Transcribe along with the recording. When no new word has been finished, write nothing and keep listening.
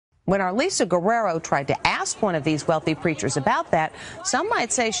When our Lisa Guerrero tried to ask one of these wealthy preachers about that, some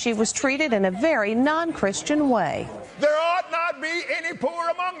might say she was treated in a very non-Christian way. There ought not be any poor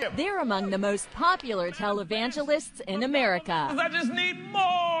among you. They're among the most popular televangelists in America. I just need more.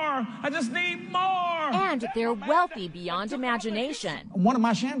 I just need more. And they're wealthy beyond imagination. One of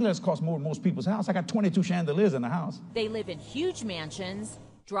my chandeliers costs more than most people's house. I got 22 chandeliers in the house. They live in huge mansions,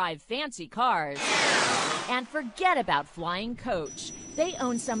 drive fancy cars, and forget about flying coach. They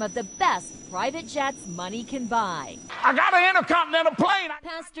own some of the best private jets money can buy. I got an intercontinental plane.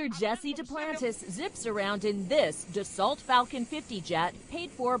 Pastor Jesse Duplantis zips around in this Dassault Falcon 50 jet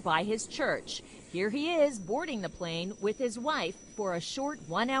paid for by his church. Here he is boarding the plane with his wife for a short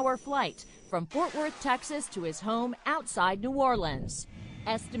 1-hour flight from Fort Worth, Texas to his home outside New Orleans.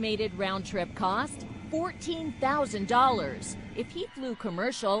 Estimated round-trip cost, $14,000. If he flew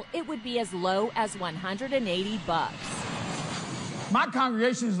commercial, it would be as low as $180. My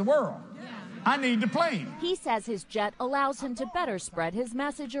congregation is the world. I need the plane. He says his jet allows him to better spread his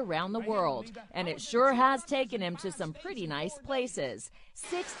message around the world, and it sure has taken him to some pretty nice places.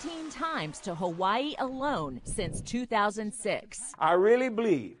 16 times to Hawaii alone since 2006. I really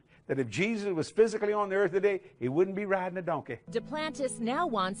believe that if Jesus was physically on the earth today, he wouldn't be riding a donkey. Duplantis now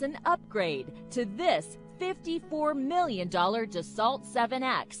wants an upgrade to this $54 million Dassault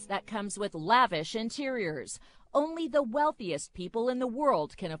 7X that comes with lavish interiors. Only the wealthiest people in the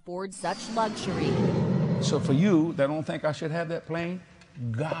world can afford such luxury. So for you that don't think I should have that plane,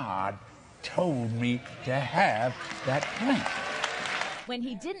 God told me to have that plane. When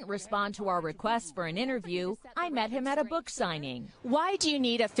he didn't respond to our request for an interview, I met him at a book signing. Why do you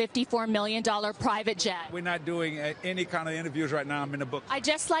need a $54 million private jet? We're not doing any kind of interviews right now. I'm in a book. I'd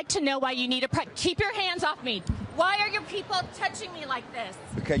just like to know why you need keep your hands off me. Why are you people touching me like this?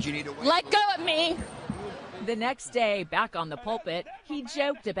 Because you need to wait. Let go of me. The next day, back on the pulpit, he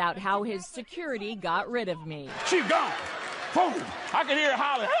joked about how his security got rid of me. She's gone. Boom. I could hear her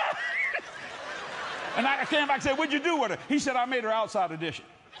holler. And I came back and said, what'd you do with her? He said, I made her outside edition.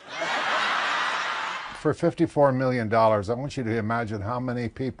 For $54 million, I want you to imagine how many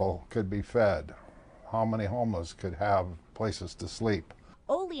people could be fed, how many homeless could have places to sleep.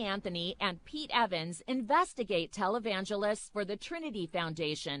 Ole Anthony and Pete Evans investigate televangelists for the Trinity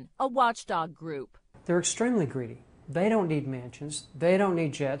Foundation, a watchdog group. They're extremely greedy. They don't need mansions. They don't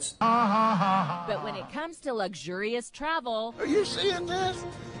need jets. But when it comes to luxurious travel, Are you seeing this?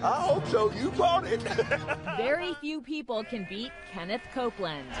 I hope so. You bought it. very few people can beat Kenneth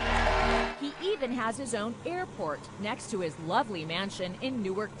Copeland. He even has his own airport next to his lovely mansion in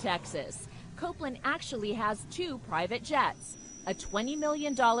Newark, Texas. Copeland actually has 2 private jets, a $20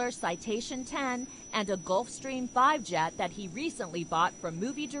 million Citation 10 and a Gulfstream 5 jet that he recently bought from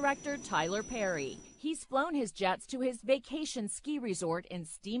movie director Tyler Perry. He's flown his jets to his vacation ski resort in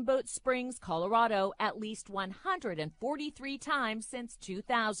Steamboat Springs, Colorado, at least 143 times since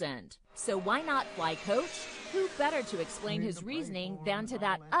 2000. So why not fly coach? Who better to explain his reasoning than to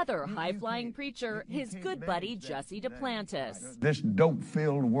that other high-flying preacher, his good buddy Jesse Duplantis. This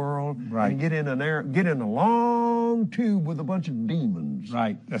dope-filled world, right? And get in a long tube with a bunch of demons.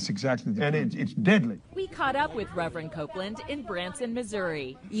 Right, that's exactly the And it's deadly. We caught up with Reverend Copeland in Branson,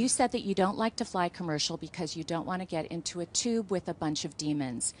 Missouri. You said that you don't like to fly commercial because you don't want to get into a tube with a bunch of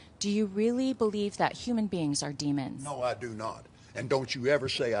demons. Do you really believe that human beings are demons? No, I do not. And don't you ever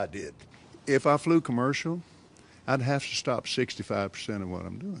say I did. If I flew commercial, I'd have to stop 65% of what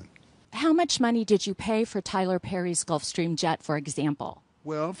I'm doing. How much money did you pay for Tyler Perry's Gulfstream jet, for example?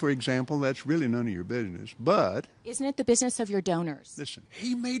 Well, for example, that's really none of your business, but... Isn't it the business of your donors? Listen,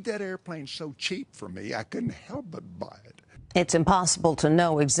 he made that airplane so cheap for me, I couldn't help but buy it. It's impossible to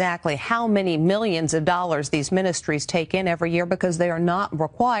know exactly how many millions of dollars these ministries take in every year because they are not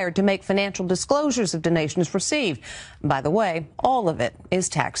required to make financial disclosures of donations received. By the way, all of it is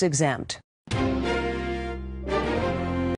tax exempt.